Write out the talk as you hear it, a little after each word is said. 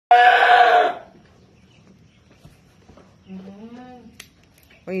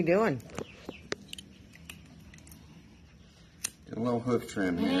What are you doing? A little hoof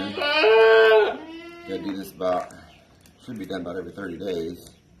trim here. Gotta do this should be done about every 30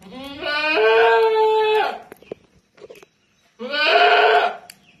 days.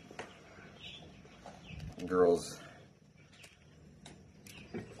 Girls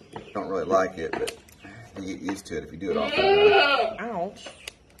don't really like it, but you get used to it if you do it often. Ouch.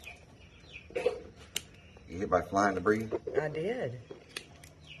 You hit by flying debris? I did.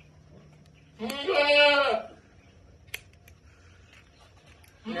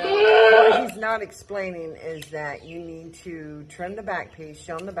 No, what he's not explaining is that you need to trim the back piece.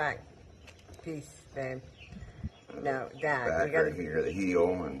 Show him the back piece, babe. No, that. Back You gotta right here, the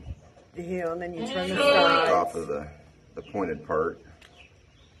heel, and the heel, and then you trim the top sides. of the pointed part.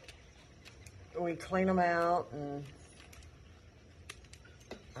 We clean them out and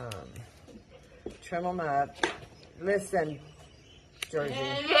trim them up. Listen, Jersey.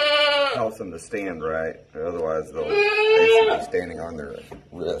 Helps them to stand right, or otherwise they'll basically be standing on their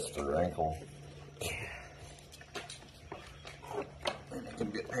wrist or ankle. And it can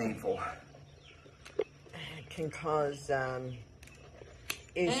get painful. It can cause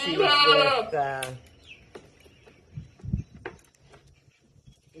issues with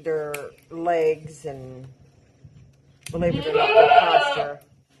their legs and, believe it or not, their posture.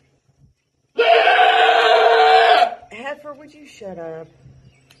 Heifer, would you shut up?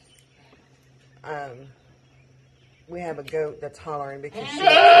 We have a goat that's hollering because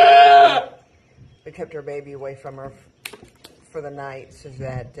we kept our baby away from her for the night so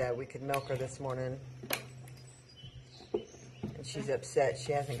that we could milk her this morning. And she's upset.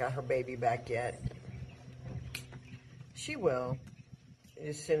 She hasn't got her baby back yet. She will,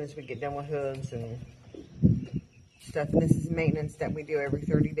 as soon as we get done with hooves and stuff. And this is maintenance that we do every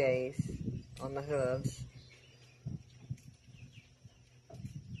 30 days on the hooves.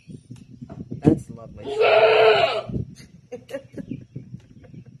 That's lovely.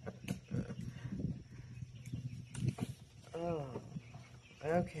 Oh,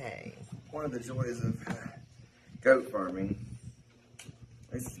 okay. One of the joys of goat farming,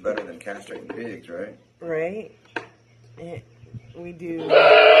 at least it's better than castrating pigs, right? Right. We do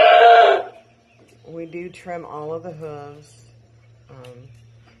trim all of the hooves.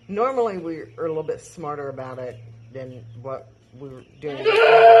 Normally we're a little bit smarter about it than what we're doing.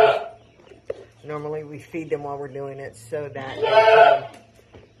 Normally we feed them while we're doing it so that they can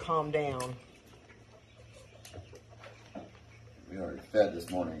calm down. We already fed this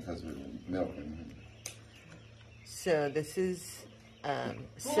morning because we were milking. So this is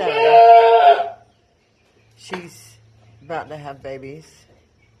Sarah. She's about to have babies.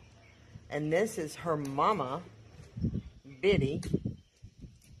 And this is her mama, Biddy,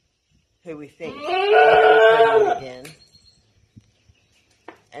 who we think might be pregnant again.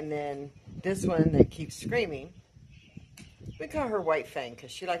 And then this one that keeps screaming, we call her White Fang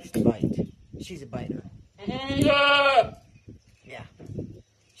because she likes to bite. She's a biter. Yeah,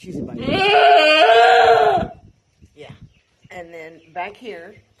 she's a biter. Yeah. And then back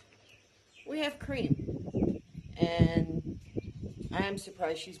here, we have Cream. And I am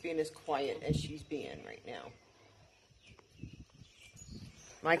surprised she's being as quiet as she's being right now.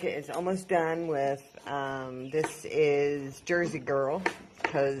 Micah is almost done with, this is Jersey Girl,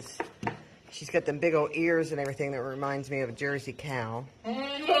 because she's got them big old ears and everything that reminds me of a Jersey cow. And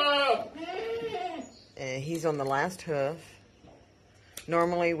he's on the last hoof.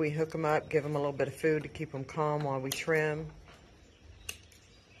 Normally we hook them up, give them a little bit of food to keep them calm while we trim.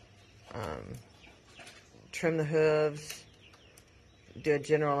 Trim the hooves. Do a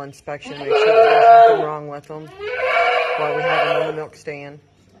general inspection, make sure there's nothing wrong with them while we have them on the milk stand.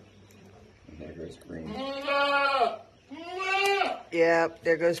 There goes Cream. Yep,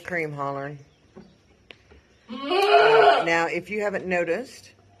 there goes Cream hollering. Now, if you haven't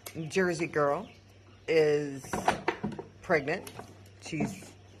noticed, Jersey Girl is pregnant.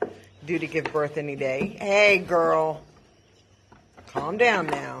 She's due to give birth any day. Hey, girl. Calm down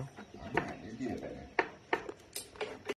now.